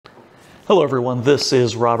Hello everyone, this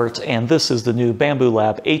is Robert, and this is the new Bambu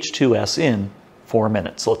Lab H2S in 4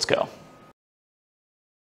 minutes. Let's go.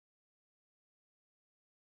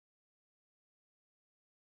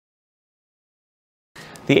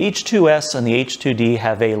 The H2S and the H2D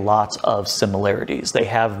have a lot of similarities. They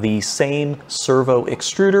have the same servo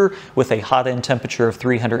extruder with a hot end temperature of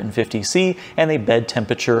 350 C and a bed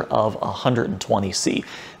temperature of 120 C.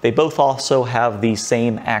 They both also have the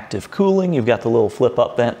same active cooling. You've got the little flip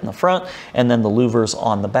up vent in the front and then the louvers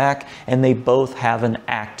on the back, and they both have an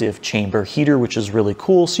active chamber heater, which is really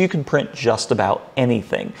cool, so you can print just about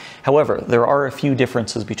anything. However, there are a few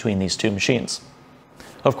differences between these two machines.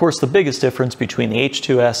 Of course, the biggest difference between the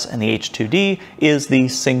H2S and the H2D is the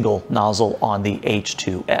single nozzle on the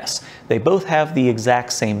H2S. They both have the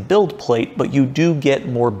exact same build plate, but you do get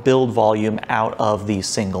more build volume out of the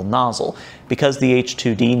single nozzle. Because the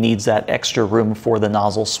H2D needs that extra room for the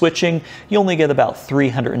nozzle switching, you only get about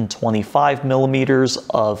 325 millimeters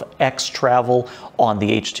of X travel on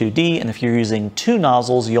the H2D, and if you're using two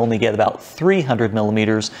nozzles, you only get about 300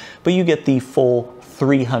 millimeters, but you get the full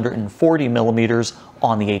 340 millimeters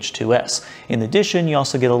on the H2S. In addition, you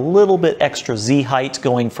also get a little bit extra Z height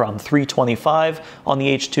going from 325 on the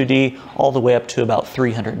H2D all the way up to about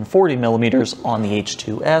 340 millimeters on the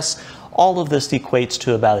H2S. All of this equates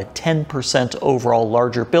to about a 10% overall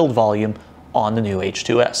larger build volume on the new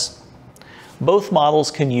H2S. Both models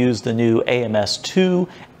can use the new AMS2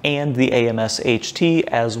 and the AMS HT,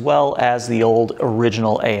 as well as the old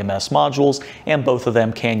original AMS modules, and both of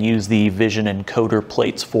them can use the vision encoder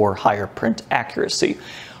plates for higher print accuracy.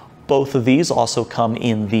 Both of these also come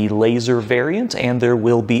in the laser variant, and there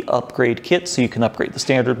will be upgrade kits, so you can upgrade the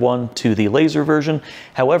standard one to the laser version.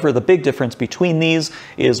 However, the big difference between these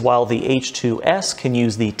is while the H2S can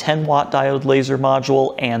use the 10-watt diode laser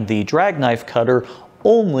module and the drag knife cutter,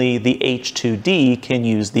 only the H2D can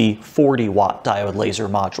use the 40-watt diode laser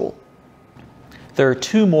module. There are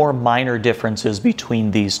two more minor differences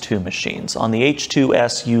between these two machines. On the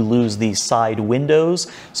H2S, you lose the side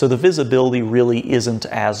windows, so the visibility really isn't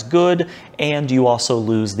as good, and you also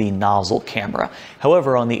lose the nozzle camera.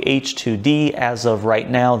 However, on the H2D, as of right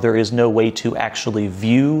now, there is no way to actually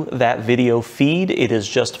view that video feed. It is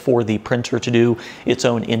just for the printer to do its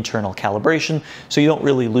own internal calibration, so you don't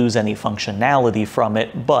really lose any functionality from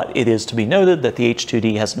it, but it is to be noted that the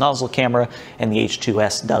H2D has a nozzle camera and the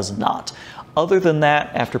H2S does not. Other than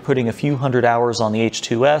that, after putting a few hundred hours on the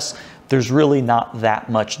H2S, there's really not that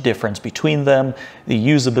much difference between them. The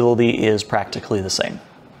usability is practically the same.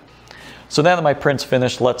 So now that my print's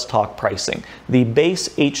finished, let's talk pricing. The base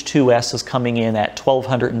H2S is coming in at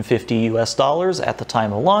 $1,250 US at the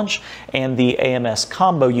time of launch, and the AMS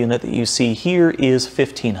combo unit that you see here is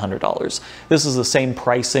 $1,500. This is the same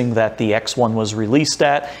pricing that the X1 was released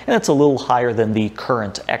at, and it's a little higher than the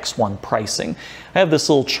current X1 pricing. I have this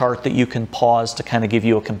little chart that you can pause to kind of give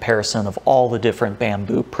you a comparison of all the different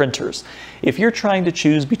Bambu printers. If you're trying to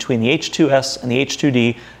choose between the H2S and the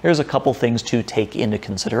H2D, there's a couple things to take into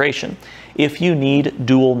consideration. If you need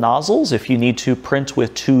dual nozzles, if you need to print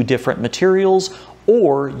with two different materials,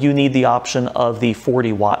 or you need the option of the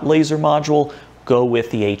 40-watt laser module, go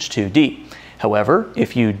with the H2D. However,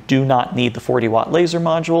 if you do not need the 40-watt laser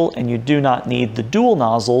module and you do not need the dual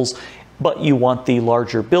nozzles, but you want the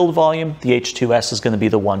larger build volume, the H2S is going to be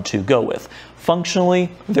the one to go with.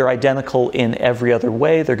 Functionally, they're identical in every other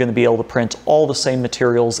way. They're going to be able to print all the same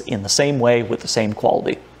materials in the same way with the same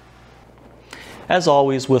quality. As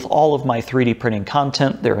always, with all of my 3D printing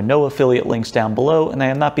content, there are no affiliate links down below, and I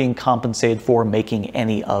am not being compensated for making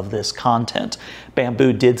any of this content.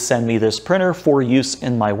 Bambu did send me this printer for use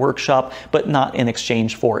in my workshop, but not in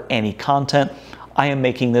exchange for any content. I am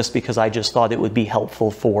making this because I just thought it would be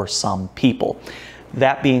helpful for some people.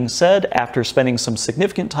 That being said, after spending some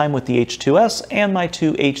significant time with the H2S and my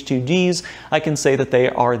two H2Ds, I can say that they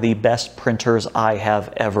are the best printers I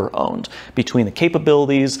have ever owned. Between the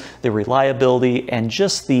capabilities, the reliability, and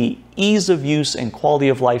just the ease of use and quality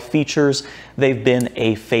of life features, they've been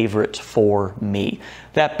a favorite for me.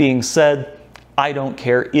 That being said, I don't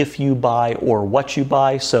care if you buy or what you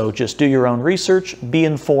buy, so just do your own research, be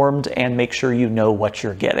informed, and make sure you know what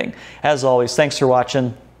you're getting. As always, thanks for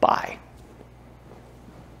watching. Bye.